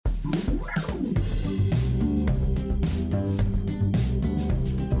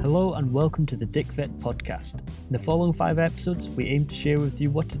and welcome to the DickVet podcast. In the following 5 episodes, we aim to share with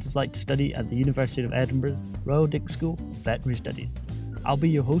you what it is like to study at the University of Edinburgh's Royal Dick School of Veterinary Studies. I'll be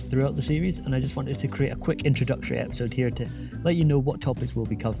your host throughout the series, and I just wanted to create a quick introductory episode here to let you know what topics we'll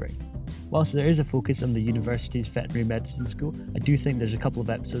be covering. Whilst there is a focus on the university's veterinary medicine school, I do think there's a couple of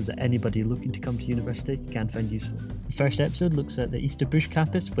episodes that anybody looking to come to university can find useful. The first episode looks at the Easterbush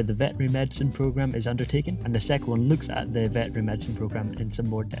campus where the veterinary medicine programme is undertaken, and the second one looks at the veterinary medicine programme in some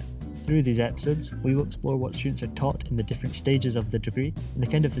more depth. Through these episodes, we will explore what students are taught in the different stages of the degree and the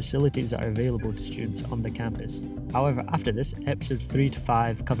kind of facilities that are available to students on the campus. However, after this, episodes 3 to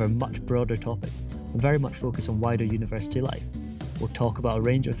 5 cover a much broader topic and very much focus on wider university life. We'll talk about a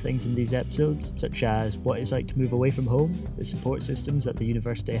range of things in these episodes, such as what it's like to move away from home, the support systems that the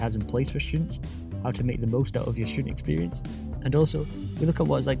university has in place for students, how to make the most out of your student experience, and also we look at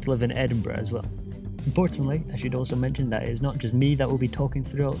what it's like to live in Edinburgh as well. Importantly, I should also mention that it is not just me that will be talking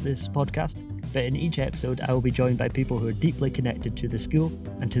throughout this podcast, but in each episode I will be joined by people who are deeply connected to the school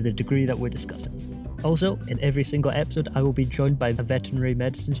and to the degree that we're discussing. Also, in every single episode I will be joined by a veterinary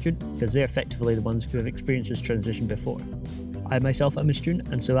medicine student, because they're effectively the ones who have experienced this transition before. I myself am a student,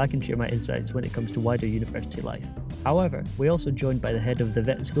 and so I can share my insights when it comes to wider university life. However, we're also joined by the head of the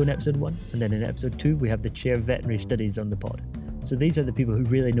vet school in episode 1, and then in episode 2 we have the chair of veterinary studies on the pod. So these are the people who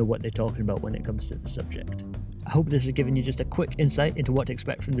really know what they're talking about when it comes to the subject. I hope this has given you just a quick insight into what to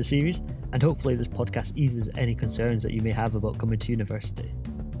expect from the series, and hopefully this podcast eases any concerns that you may have about coming to university.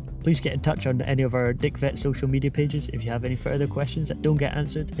 Please get in touch on any of our DickVet social media pages if you have any further questions that don't get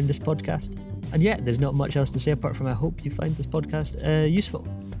answered in this podcast. And yeah, there's not much else to say apart from I hope you find this podcast useful.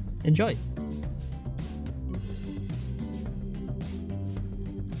 Enjoy!